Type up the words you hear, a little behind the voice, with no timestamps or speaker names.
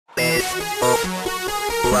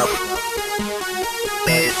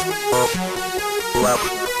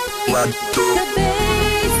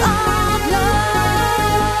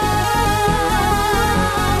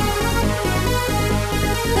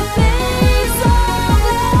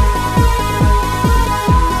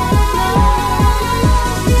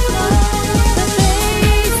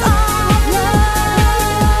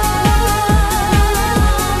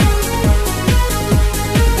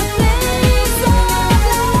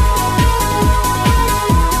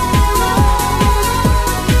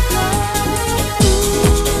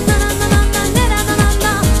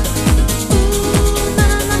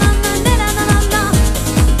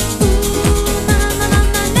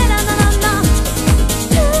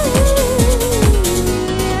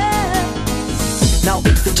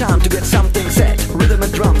Time to get something set. Rhythm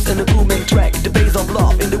and drums and a booming track. The bass of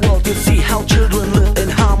love in the world. You see how children live in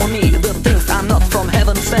harmony. The things are not from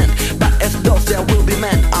heaven sent, but as those there will be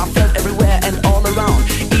meant. Are felt everywhere and all around,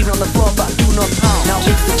 even on the floor but do not pound. Now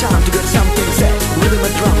it's the time to get something set. Rhythm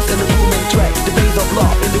and drums and a booming track. The bass of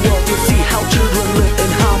love in the world. You see how children live in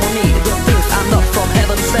harmony. The things are not from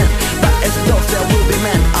heaven sent, but as those there will be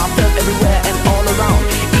meant. Are felt everywhere and all around,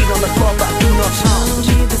 even on the floor but do not pound.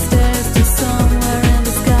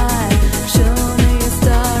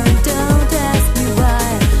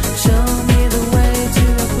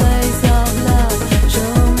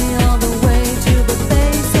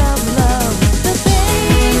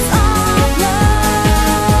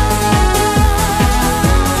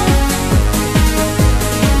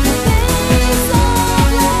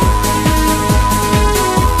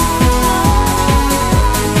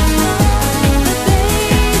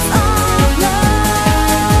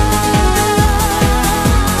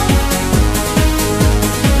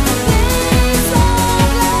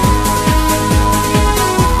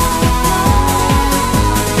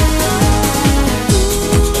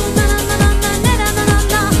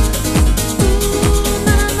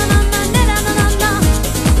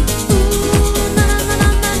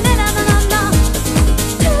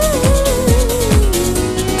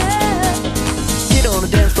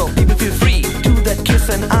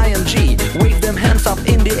 Wave them hands up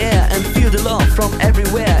in the air and feel the love from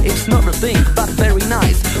everywhere. It's not a thing, but very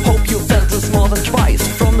nice. Hope you felt this more than twice.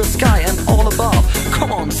 From the sky and all above.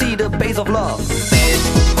 Come on, see the bass of love. Bass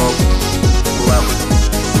of love.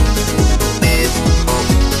 Bass of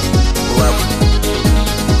love.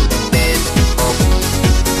 Bass of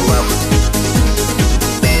love.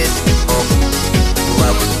 Bass of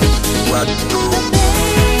love. What do?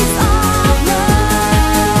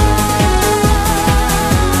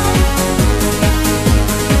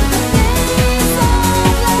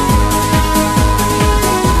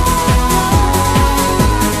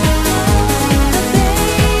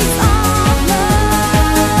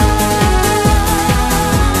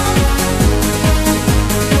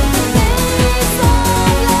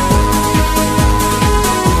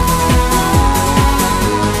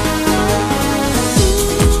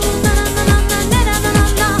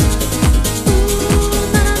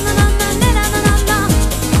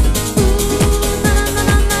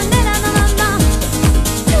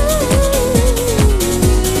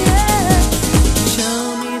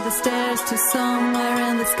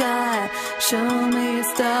 Show me a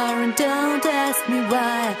star and don't ask me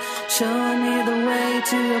why. Show me the way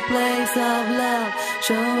to a place of love.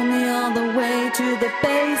 Show me all the way to the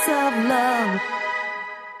base of love.